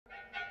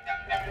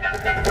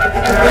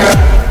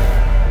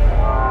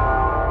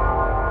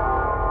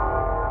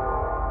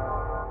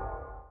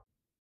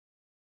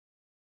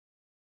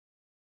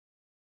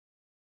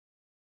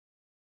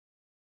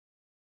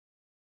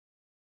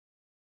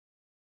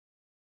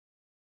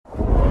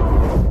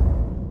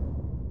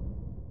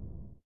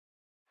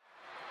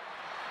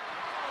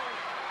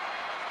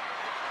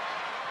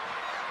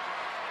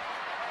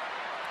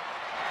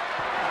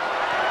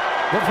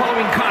The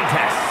following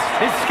contest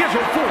is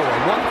scheduled for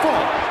one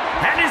fall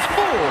and is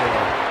for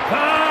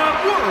the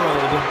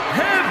World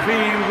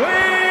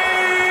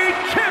Heavyweight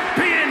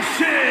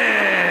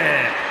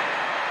Championship.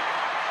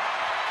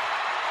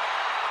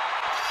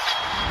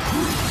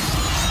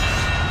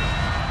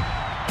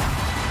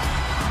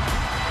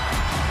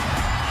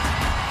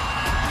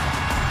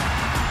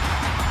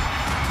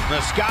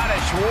 The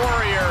Scottish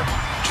Warrior,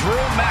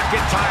 Drew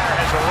McIntyre,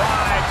 has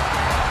arrived.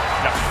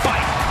 The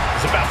fight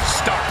is about to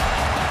start.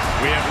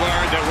 We have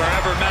learned that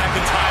wherever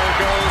McIntyre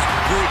goes,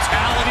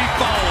 brutality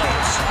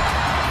follows.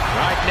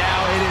 Right now,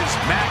 it is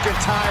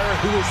McIntyre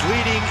who is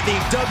leading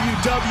the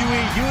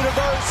WWE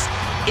Universe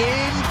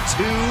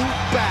into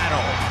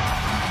battle.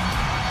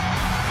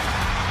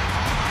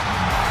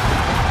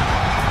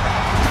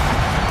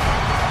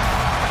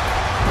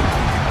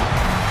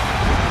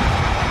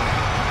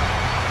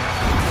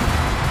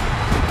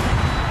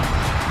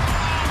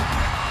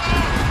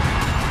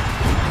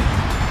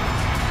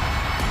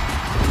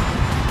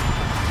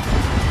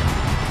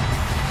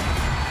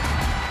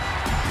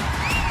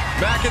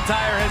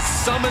 McIntyre has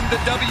summoned the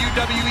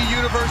WWE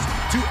Universe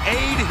to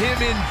aid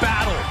him in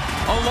battle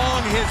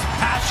along his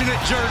passionate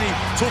journey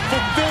to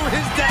fulfill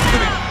his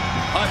destiny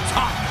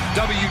atop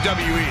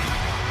WWE.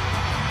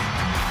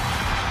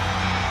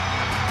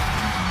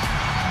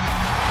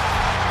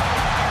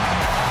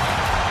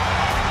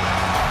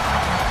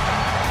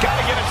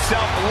 Gotta get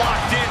himself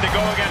locked in to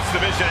go against the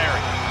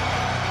Visionary.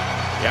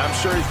 Yeah, I'm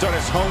sure he's done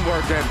his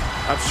homework, and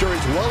I'm sure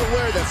he's well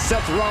aware that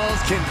Seth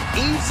Rollins can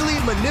easily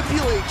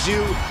manipulate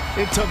you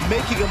into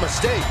making a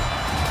mistake.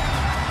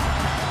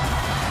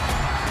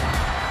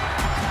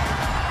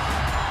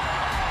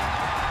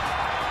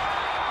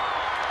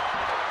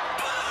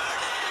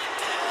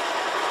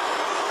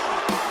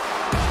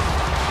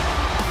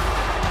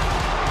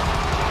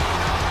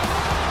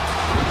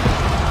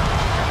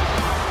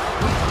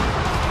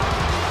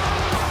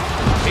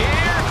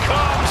 Here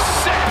comes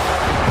Seth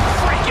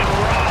Freakin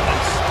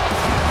Rollins,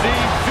 the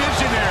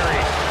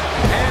visionary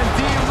and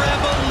the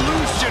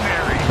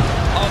revolutionary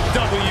of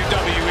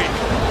WWE.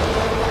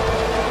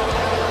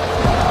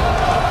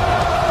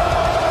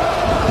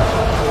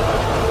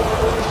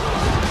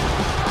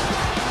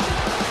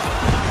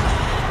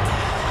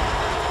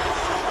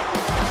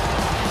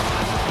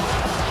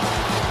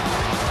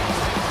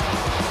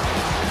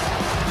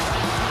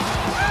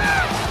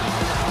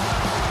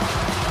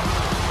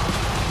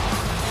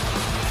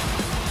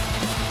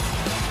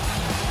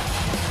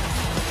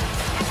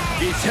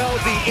 He's held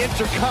the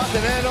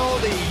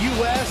Intercontinental, the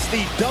US,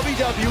 the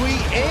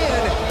WWE,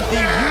 and the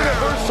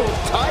Universal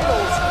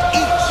titles,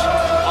 each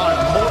on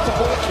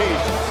multiple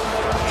occasions.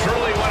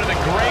 Truly one of the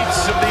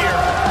greats of the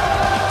era.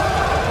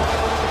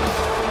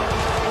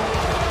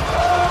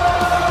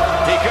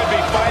 He could be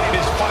fighting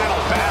his final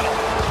battle.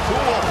 Who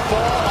will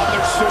fall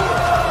under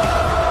sword?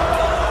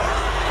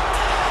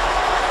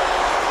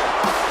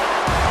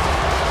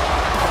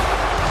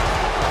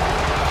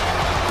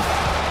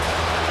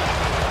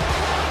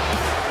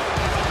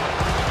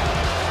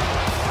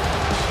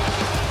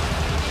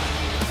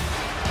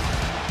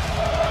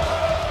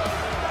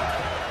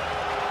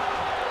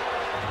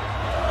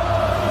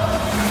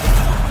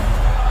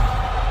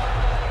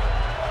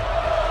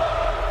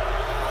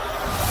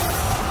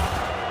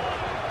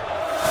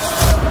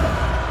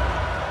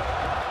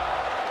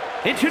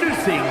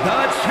 Introducing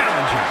the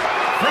challenger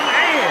from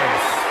Ayr,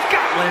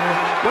 Scotland,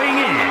 weighing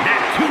in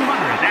at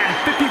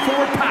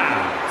 254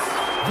 pounds,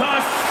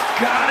 the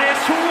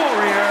Scottish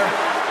Warrior,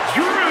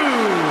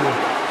 Drew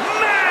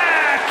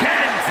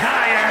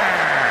McIntyre.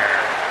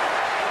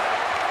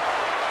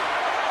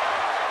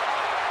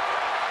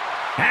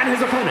 And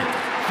his opponent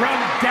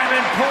from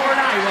Davenport,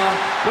 Iowa,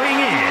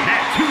 weighing in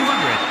at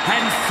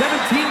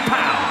 217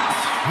 pounds,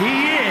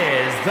 he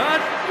is the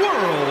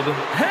World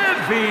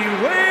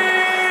Heavyweight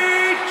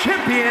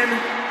Champion,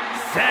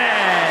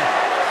 Seth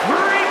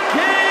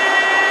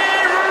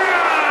Freakin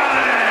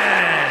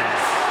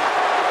Rollins.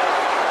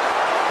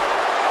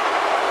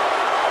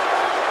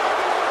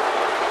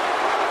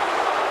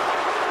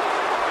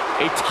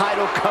 A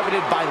title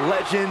coveted by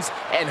legends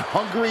and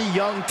hungry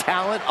young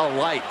talent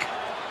alike.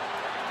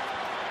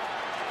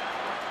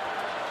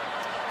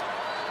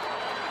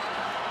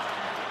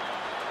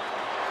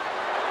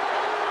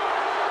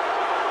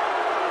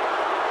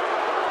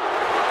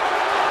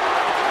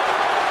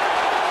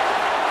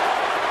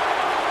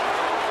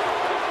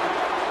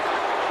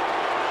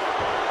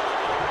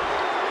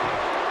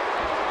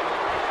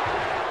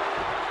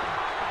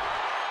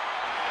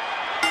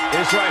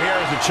 This right here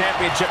is a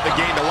championship that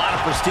gained a lot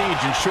of prestige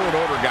in short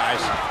order,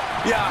 guys.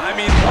 Yeah, I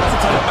mean, once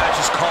a title match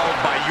is called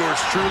by yours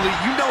truly,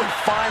 you know it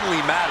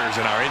finally matters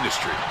in our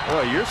industry.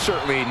 Well, you're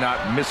certainly not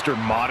Mr.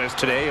 Modest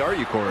today, are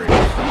you, Corey?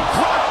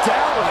 Brought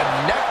down with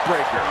a neck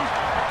breaker.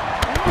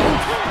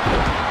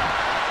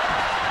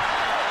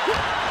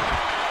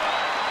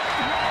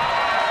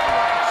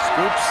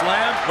 Scoop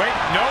slam. Wait,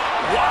 nope.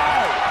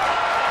 Wow.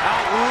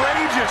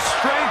 Outrageous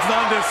strength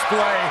on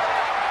display.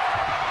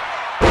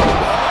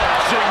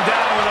 Launching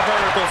down with a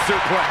vertical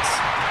suplex.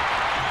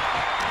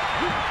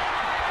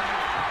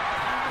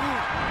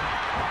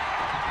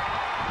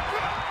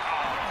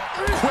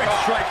 quick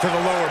strike to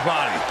the lower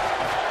body.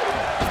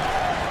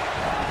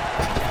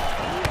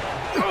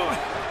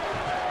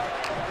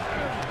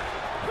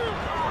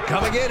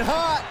 Coming in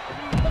hot.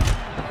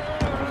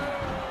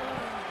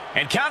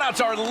 And countouts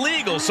are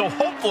legal, so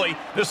hopefully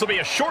this will be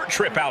a short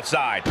trip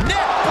outside.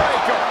 Neck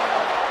breaker.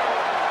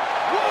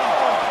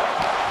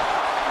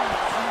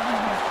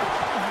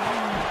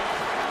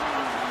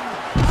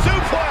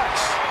 Suplex.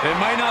 It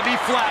might not be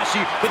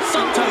flashy, but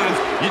sometimes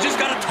you just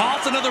got to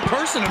toss another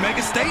person to make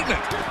a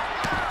statement.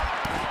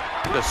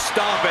 The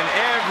stomp in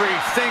every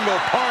single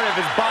part of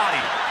his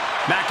body.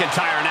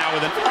 McIntyre now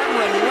with an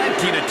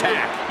unrelenting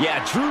attack.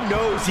 Yeah, Drew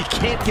knows he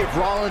can't give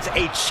Rollins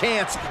a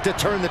chance to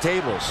turn the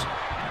tables.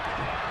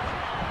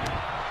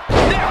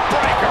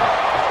 Neckbreaker.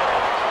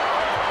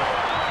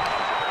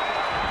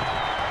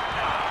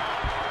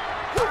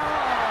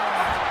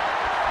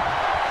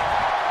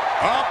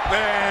 Up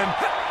and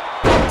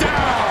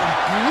down.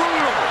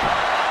 Brutal.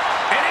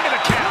 And into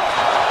the count.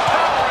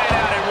 Powering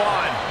out at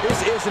one. This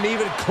isn't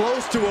even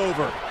close to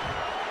over.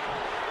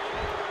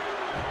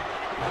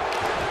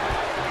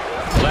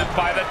 Left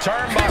by the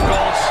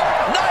turnbuckles.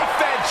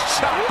 Knife edge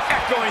shot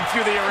echoing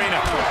through the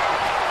arena.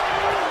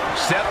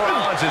 Seth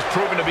Rollins has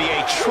proven to be a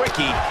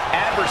tricky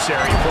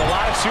adversary for a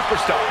lot of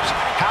superstars.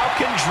 How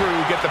can Drew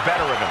get the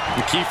better of him?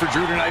 The key for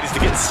Drew tonight is to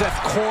get Seth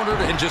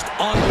cornered and just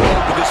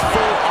unload with his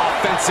full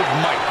offensive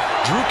might.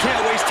 Drew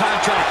can't waste time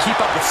trying to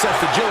keep up with Seth's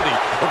agility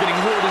or getting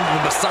lured into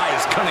the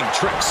Messiah's cunning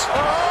tricks.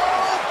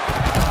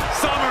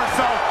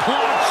 Somersault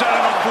plunge on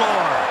the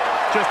floor.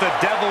 Just a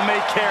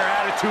devil-may-care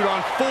attitude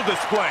on full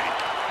display.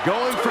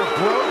 Going for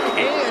broke,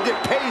 and it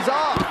pays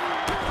off.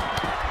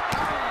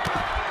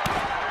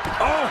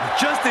 Oh,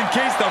 just in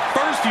case the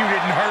first few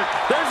didn't hurt,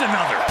 there's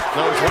another.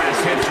 Those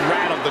last hits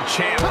rattled the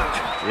champ.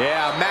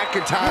 Yeah,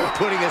 McIntyre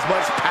putting as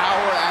much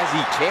power as he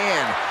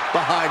can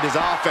behind his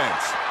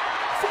offense.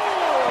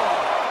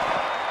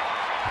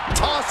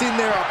 Tossing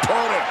their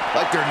opponent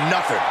like they're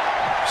nothing.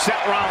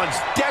 Seth Rollins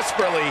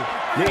desperately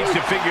needs to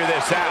figure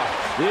this out.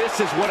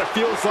 This is what it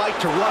feels like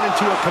to run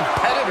into a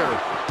competitor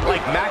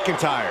like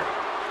McIntyre.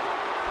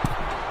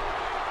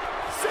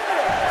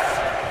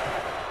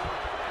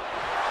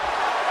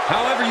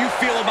 However you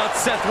feel about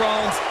Seth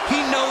Rollins, he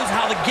knows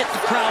how to get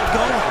the crowd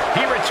going.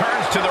 He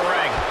returns to the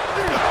ring.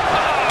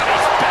 Oh,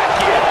 he's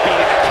backhand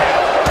beating the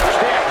count.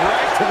 Kick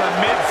right to the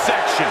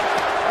midsection.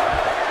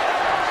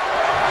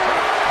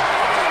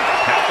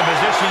 Not the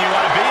position you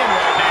want to be in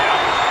right now.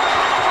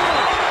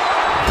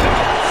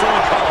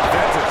 Someone call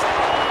offenses.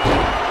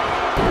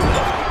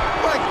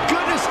 My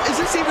goodness, is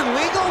this even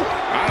legal?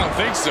 I don't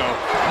think so.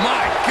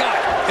 My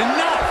God,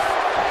 enough!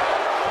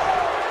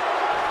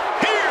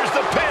 Here's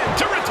the pin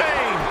to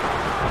retain.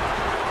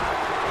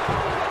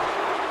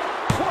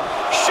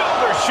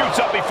 Shoulder shoots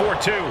up before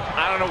two.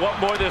 I don't know what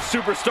more this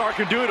superstar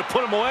can do to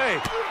put him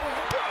away.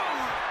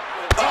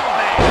 Oh,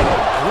 man.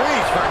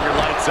 Please turn your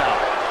lights out.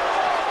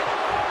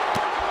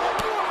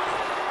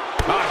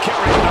 Oh, kick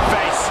right in the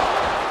face.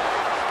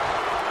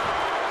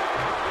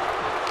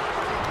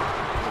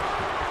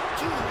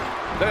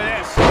 Look at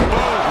this.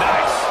 Boom,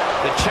 nice.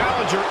 The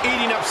challenger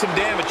eating up some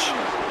damage.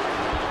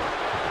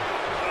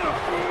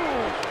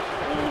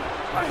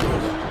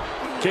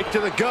 Kick to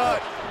the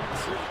gut.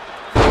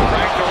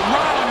 Cracked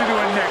around into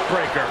a neck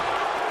breaker.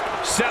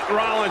 Seth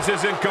Rollins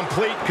is in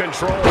complete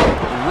control.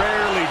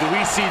 Rarely do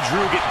we see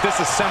Drew get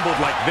disassembled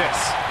like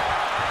this.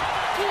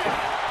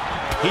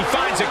 He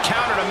finds a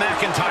counter to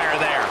McIntyre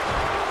there.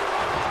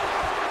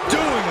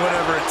 Doing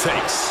whatever it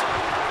takes.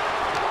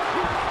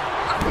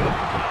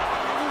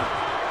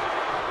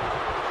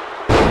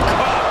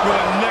 Caught with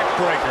a neck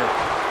breaker.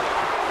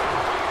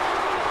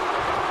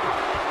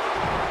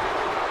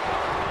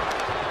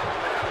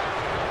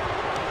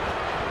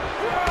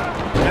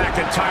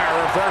 McIntyre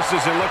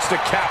reverses and looks to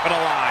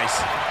capitalize.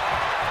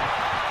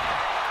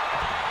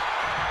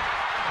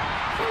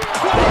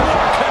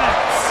 Claymore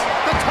connects.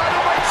 The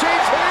title might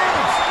change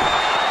hands.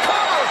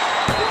 Cover.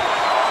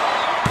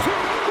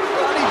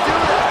 How'd he do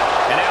that?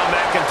 And now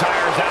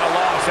McIntyre's at a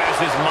loss as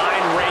his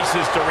mind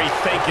races to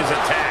rethink his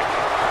attack.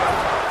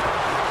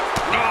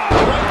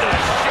 Right to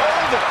the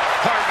shoulder.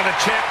 Hard for the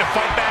champ to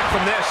fight back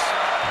from this.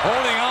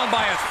 Holding on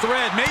by a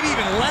thread, maybe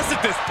even less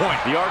at this point.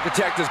 The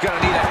Architect is going to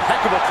need a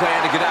heck of a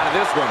plan to get out of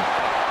this one.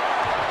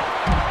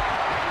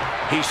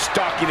 He's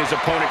stalking his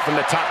opponent from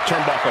the top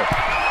turnbuckle.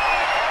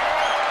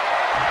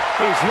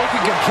 He's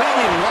looking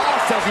completely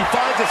lost as he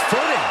finds his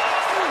footing.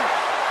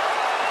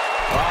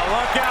 Oh,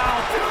 look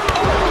out.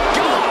 Oh,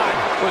 God.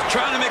 Was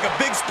trying to make a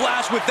big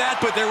splash with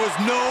that, but there was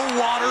no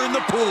water in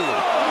the pool.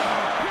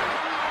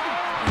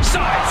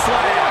 Side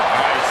slam.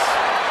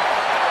 Nice.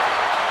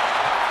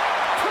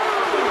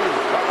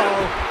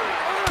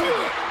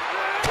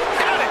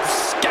 Got it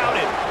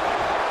scouted.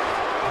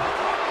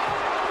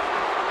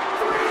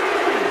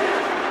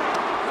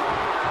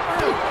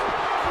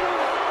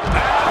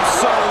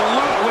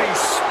 Absolutely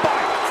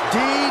spiked.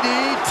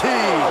 DDT.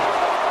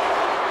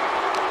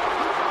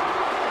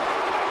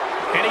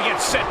 And he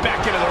gets set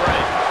back into the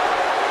ring.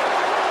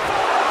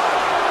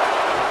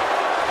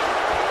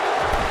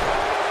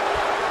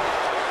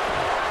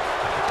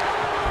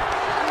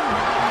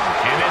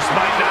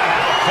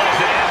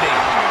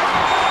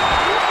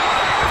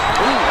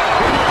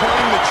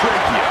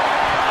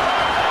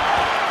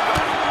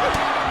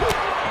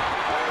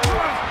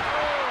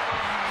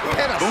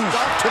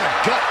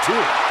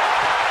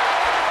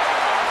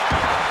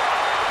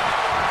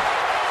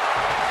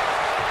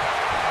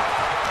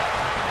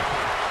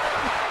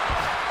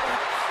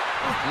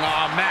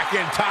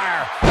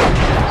 McIntyre.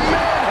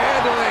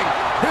 Manhandling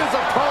his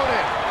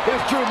opponent is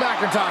Drew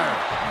McIntyre.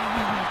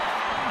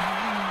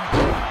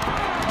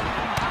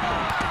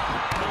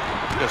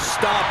 Just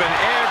stomping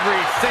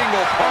every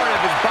single part of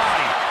his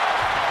body.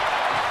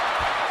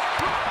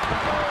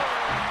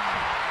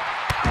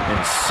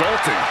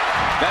 Insulting.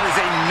 That is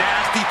a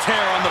nasty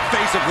tear on the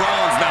face of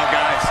Rollins now,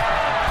 guys.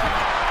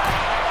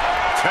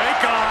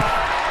 Take off.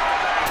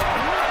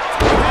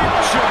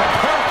 Picture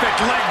perfect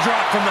leg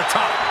drop from the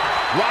top.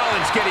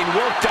 Rollins getting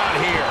worked on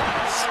here.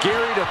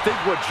 Scary to think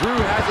what Drew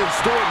has in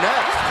store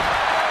next.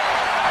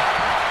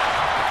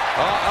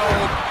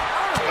 Uh-oh.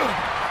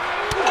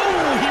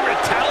 Oh, he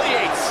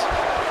retaliates.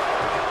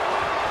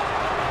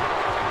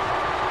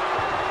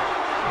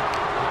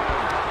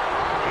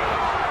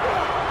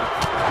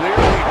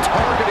 Clearly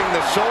targeting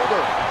the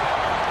shoulder.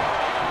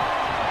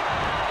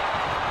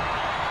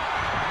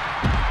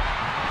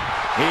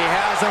 He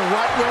has him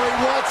right where he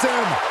wants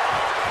him.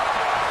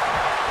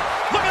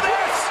 Look at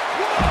this.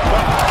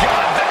 Oh,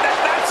 God,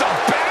 that's a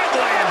bad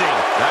landing.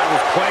 That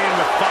was playing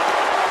with fire.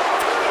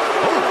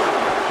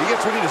 Oh, he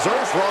gets what he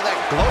deserves for all that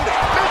gloating.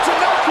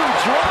 Michinoku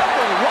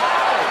driver,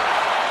 wow.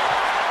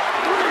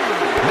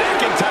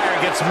 McIntyre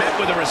gets met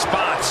with a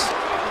response.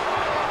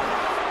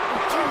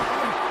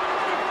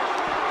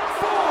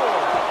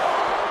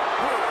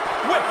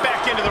 Whip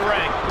back into the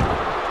ring.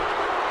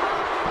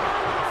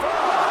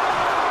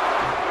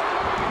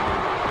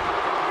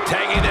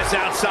 Tagging this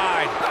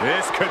outside.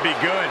 This could be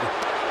good.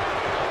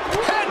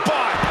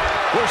 Headbutt.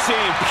 We're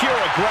seeing pure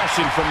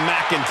aggression from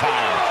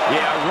McIntyre.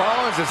 Yeah,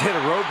 Rollins has hit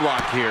a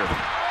roadblock here.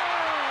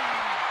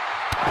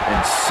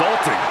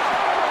 Insulting.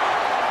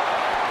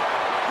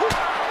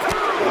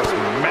 Just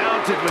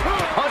mounted with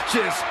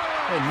punches.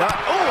 And not,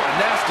 oh, a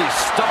nasty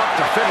stomp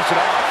to finish it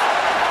off.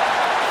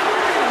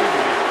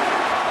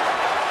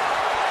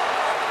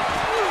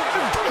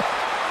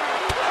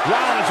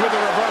 Rollins with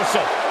a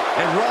reversal.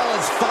 And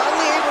Rollins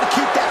finally able to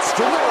keep that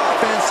stringer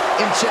offense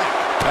in check.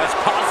 That's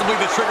possibly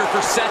the trigger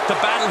for Seth to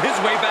battle his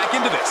way back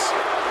into this.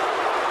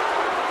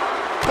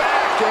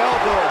 Back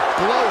elbow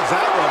blows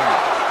that one.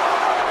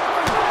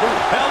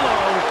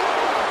 Hello.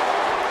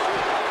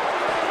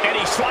 And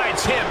he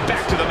slides him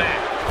back to the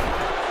mat.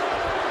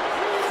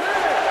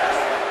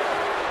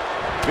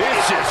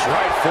 Vicious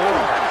right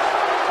forward.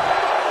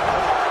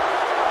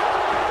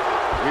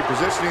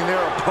 Repositioning their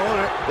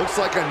opponent. Looks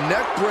like a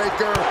neck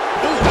breaker.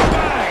 Ooh,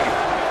 bang!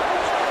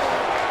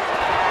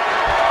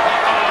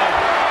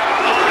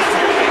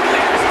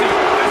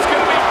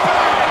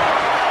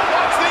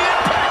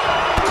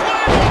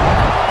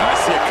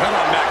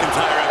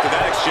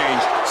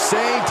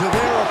 Saying to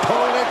their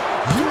opponent,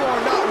 you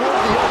are not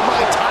worthy of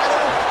my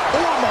title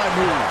or my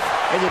move.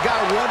 And you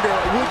gotta wonder,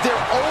 would their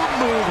own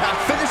move have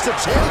finished the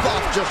chains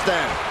off just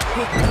then?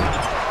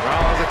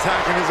 Rollins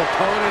attacking his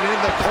opponent in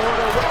the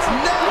corner. What's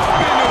next?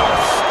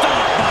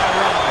 Stop by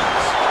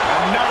Rollins.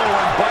 Another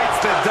one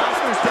bites the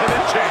dust instead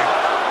of champ.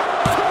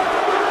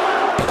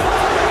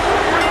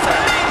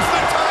 Retains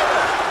the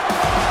title.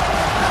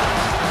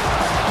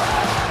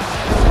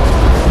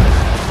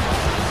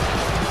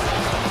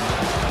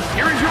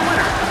 Here is your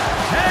winner,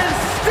 and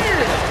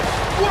still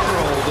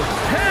World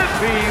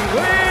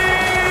Heavyweight